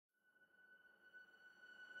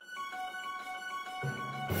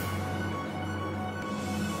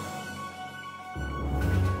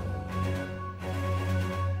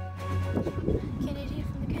Kennedy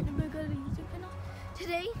from the YouTube channel.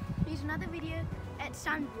 Today is another video at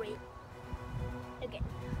Sunbury. Okay.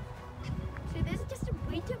 So there's just a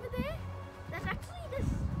bridge over there. That's actually this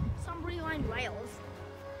Sunbury line rails.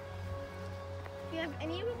 If you have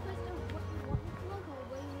any requests of what you want me to vlog or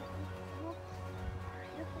where you want me to vlog,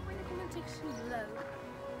 just put in the comment section below.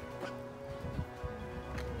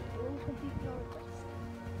 I will complete your request.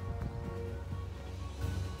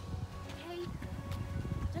 Okay.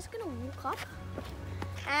 Just gonna walk up,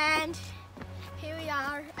 and here we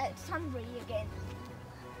are at Sunbury again.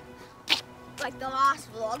 Like the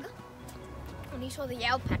last vlog when you saw the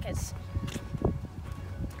alpacas.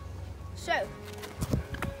 So,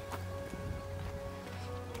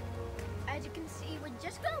 as you can see, we're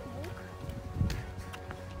just gonna walk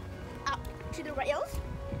up to the rails.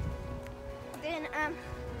 Then,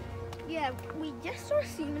 yeah, we just saw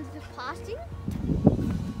Siemens just passing.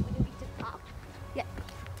 When we just up. Yeah,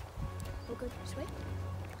 we'll go this way.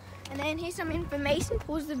 And then here's some information.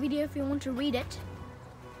 Pause the video if you want to read it.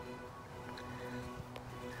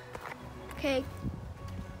 Okay.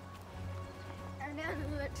 And then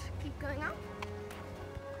let's keep going up.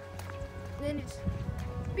 Then it's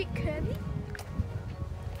a bit curvy.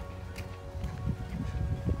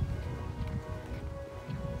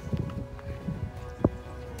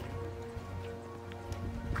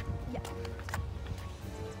 Yeah.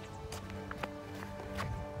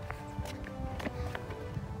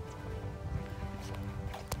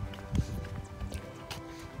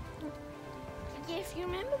 If you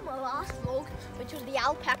remember my last vlog, which was the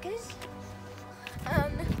alpacas,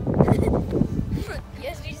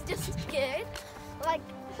 yes, he's just scared. Like,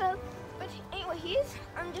 so, but anyway, here's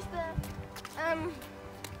just the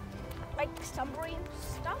like Sunbury and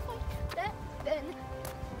stuff like that. Then,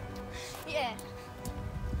 yeah.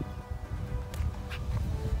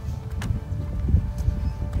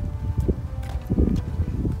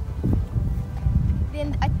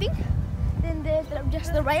 Then I think then there's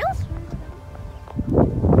just the rails.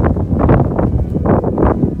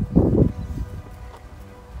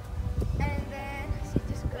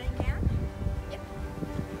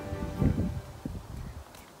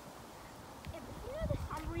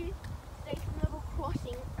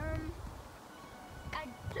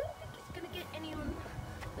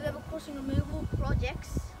 Removal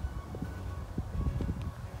projects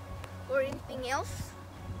or anything else,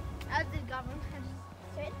 as the government has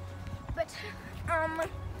said, but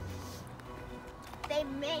they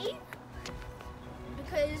may,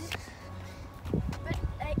 but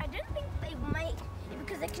I don't think they may,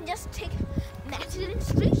 because they can just take Natterton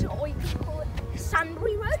Street, or you can call it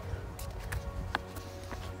Sunbury Road.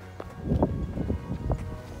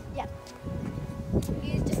 Yeah,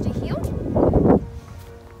 here's just a hill.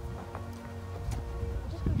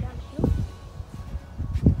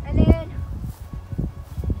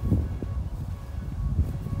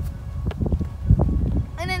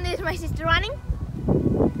 My sister running,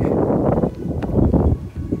 and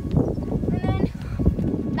then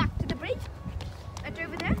back to the bridge. Right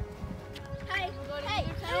over there. Hey,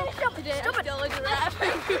 stop it!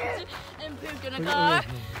 And pooped in a car.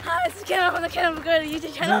 Hi, this is Kenna from the Kenna from the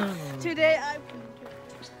YouTube channel. Today I'm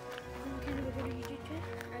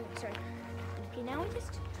sorry. Okay, now we're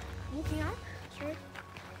just walking up. Sure.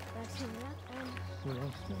 That's that. So we're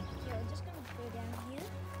just gonna go down here.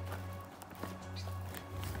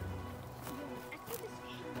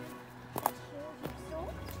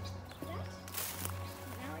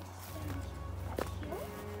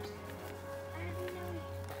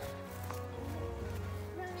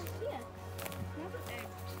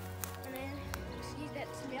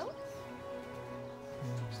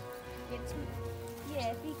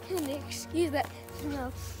 Yeah, if you can excuse that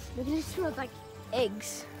smell, because it smells like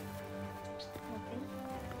eggs.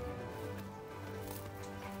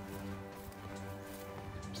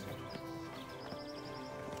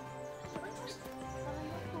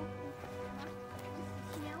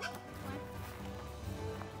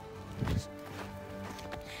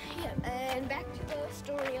 Yeah, and back to the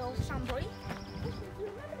story of Sunbury.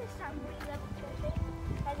 Remember the Sunbury level,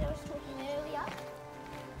 as I was talking earlier?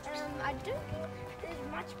 I don't think there's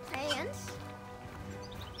much plans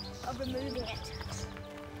of removing it,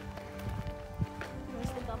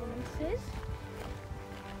 as the government says.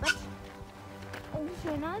 But also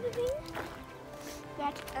another thing,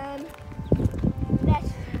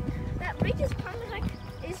 that bridge is kind of like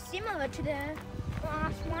is similar to the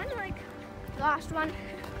last one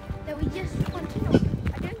that we just continued.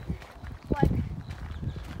 I don't like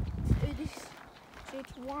this. So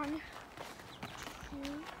it's 1,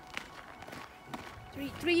 2,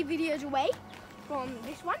 3 videos away from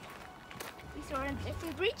this one. We saw a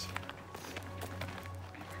different bridge.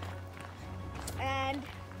 and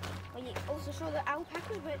we also saw the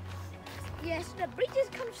alpacas, but yes, the bridge is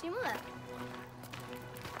kind of similar.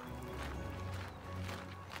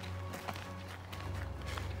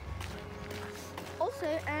 Also,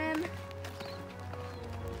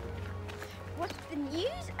 what's the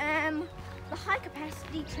news? The high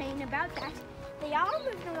capacity train, about that. They are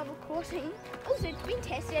moving a level crossing. Also, it's been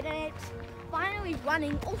tested and it's finally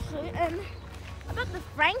running. Also, about the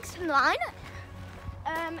Frankston line,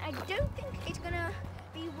 I don't think it's gonna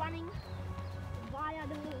be running via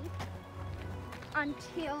the loop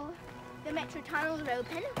until the metro tunnels are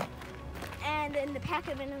open. And then the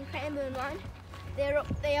Pakenham and Cranbourne line,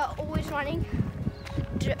 they are always running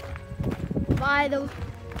by the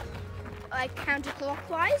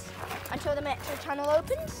counterclockwise until the metro tunnel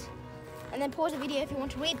opens. And then pause the video if you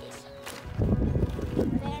want to read this.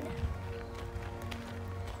 Then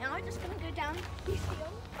now I'm just gonna go down this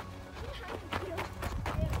hill.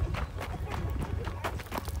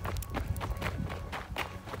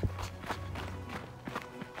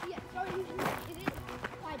 Yeah, sorry, it is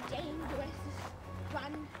quite dangerous to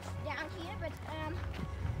run down here, but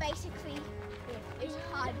basically it's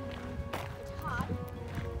hard. It's hard.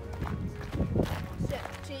 So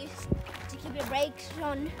to keep your brakes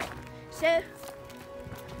on. So you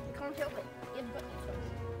can't help it. You've got no choice.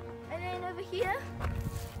 And then over here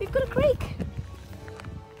we've got a creek.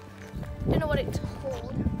 Don't know what it's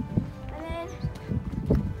called. And then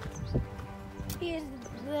here's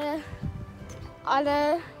the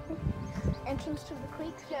other entrance to the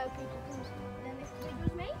creek, so people can then this bridge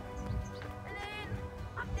was made. And then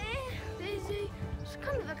up there it's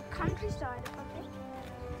kind of like a countryside or something.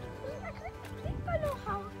 I think I know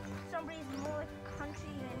how Sunbury is more like a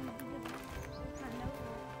country than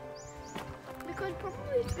because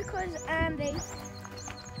probably it's because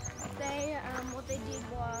they what they did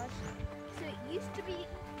was, so it used to be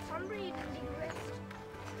Sunbury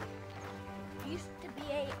used to be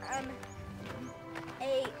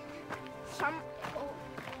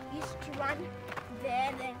used to run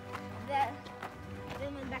there, then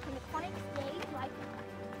back in the Conics days, like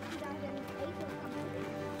 2008 or something,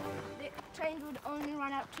 the trains would only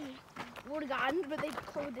run out to Water Gardens, but they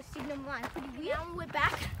called the Sydenham line. Pretty weird. Now we're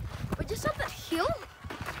back. We're just up that hill.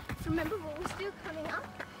 So remember, we're still coming up.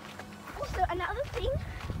 Also, another thing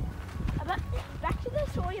about back to the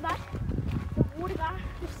story about the Water Gardens,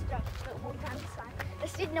 the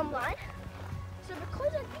Sydenham line. So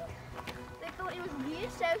because I think they thought it was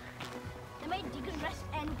weird, so they made Diggers Rest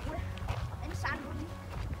and Sunbury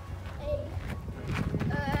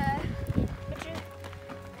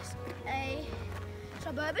a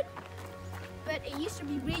suburban. But it used to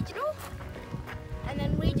be regional, and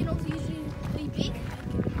then regional's usually really big.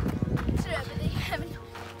 So, but they haven't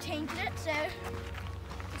changed it, so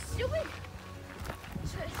it's still big.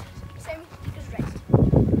 So same with Diggers Rest.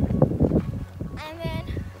 And then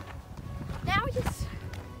now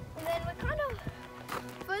we're kind of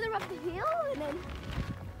further up the hill, and then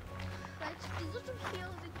like there's lots of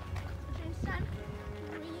hills between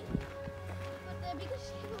Sunbury, but the biggest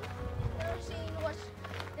hill we're seeing was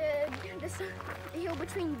the hill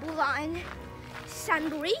between Bulla and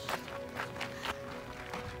Sunbury.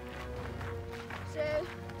 So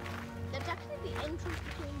that's actually the entrance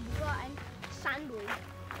between Bulla and Sunbury.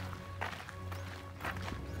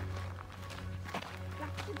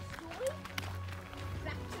 Back to the story.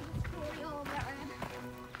 Of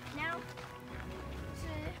now.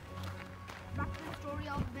 Back to the story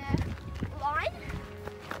of the line.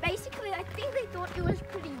 Basically, I think they thought it was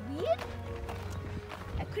pretty weird.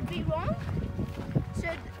 I could be wrong.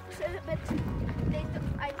 But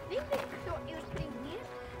I think they thought it was pretty weird,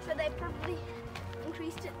 so they probably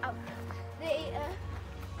increased it up. They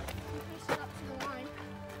increased it up to the line.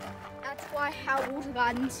 That's why how Water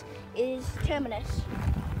Gardens is terminus.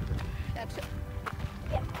 That's it.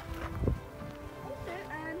 Yeah. Also,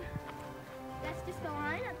 that's just the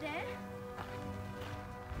line up there.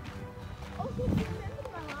 Also, do you remember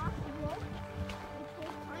my last vlog? Which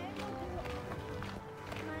was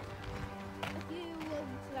a few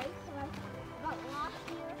vlogs later, about last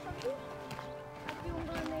year or something. I filmed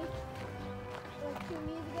on me like 2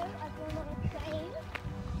 years ago. I filmed on a train.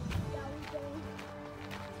 Yeah, I was going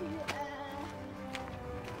to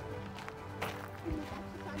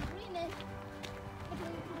Sunbury, and then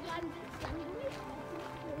between the Gardens and Sunbury.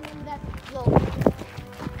 I remember that vlog.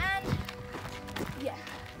 And yeah,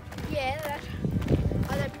 that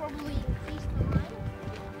they probably increased the line.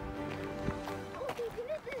 Oh, do you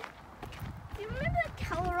remember that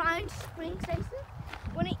Calarine Spring Station?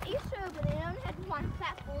 When it used to open, it only had one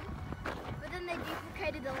platform, but then they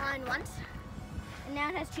duplicated the line once, and now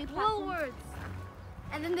it has 2 platforms. Woolworths.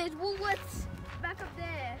 And then there's Woolworths up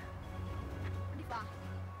there, pretty far.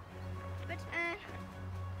 But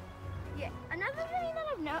yeah, another thing that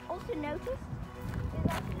I've also noticed is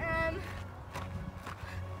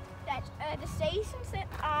that the stations that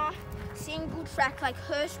are single track, like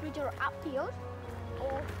Hurstbridge or Upfield,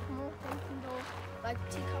 or more functions, or like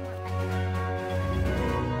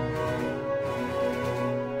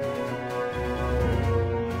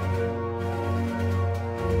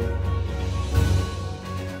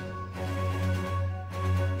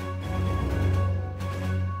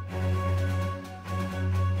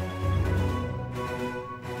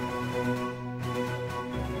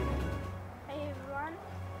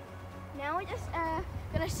Now we're just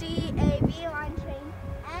gonna see a V-Line train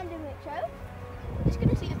and a metro. Just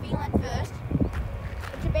gonna see the V-Line first.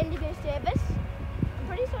 It's a Bendigo service. I'm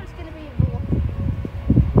pretty sure it's gonna be a Raw.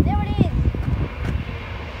 There it is.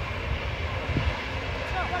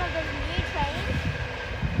 It's not one of those new trains.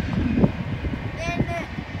 Then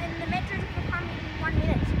the metros will come in 1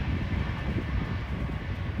 minute.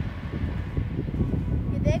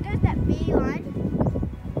 Yeah, there goes that V-Line.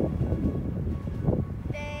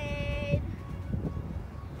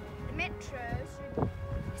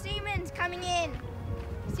 Siemens coming in,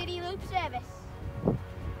 City Loop service.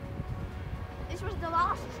 This was the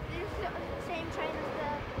last, this is the same train as the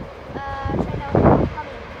train that was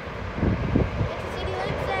coming. It's a City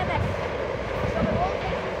Loop service. So the whole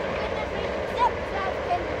thing is goodness me, except South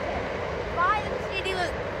Kensington, by the City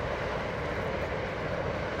Loop.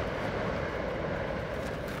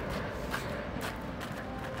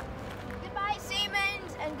 Goodbye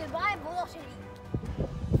Siemens and goodbye Velocity.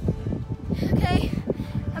 Okay,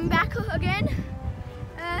 I'm back again.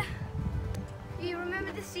 You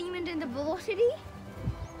remember the Siemens and the Velocity?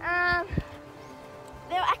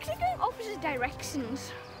 They were actually going opposite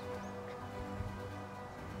directions.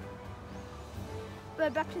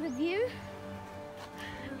 But back to the view.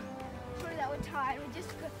 Sorry that we're tired, we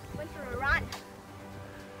just went for a run.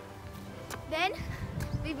 Then,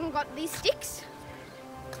 we even got these sticks.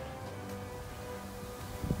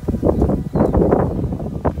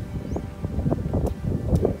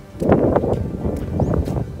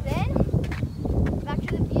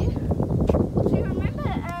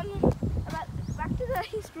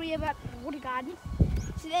 About water gardens.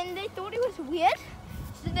 So then they thought it was weird.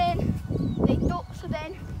 So then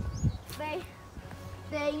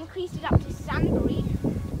they increased it up to Sunbury.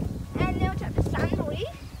 And now it's up to Sunbury.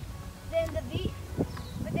 Then the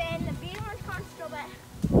V-Line can't stop at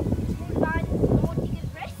water gardens or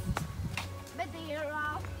Diggers Rest. But they are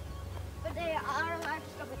allowed to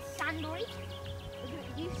stop at Sunbury. Because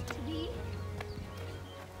it used to be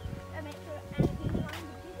a metro and a V-Line,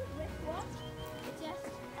 but Diggers Rest was. It's just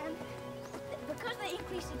because they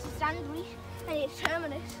increased it to Sunbury and its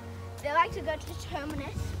terminus, they like to go to the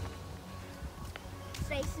terminus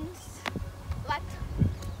stations like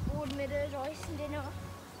Boardmeadows or Essendon,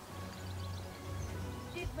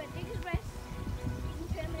 but Diggers Rest is in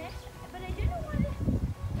terminus. But I don't know why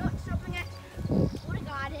they're not stopping at water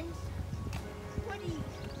gardens. Pretty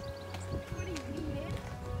weird.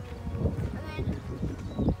 And then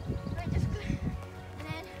we're just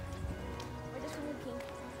walking.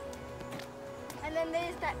 And then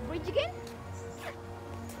there's that bridge again.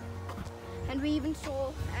 And we even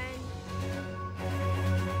saw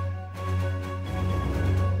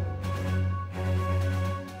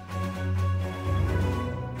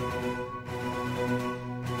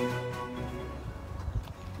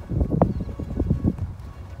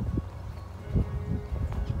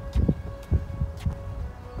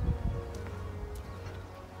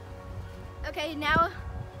okay, now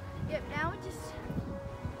we're just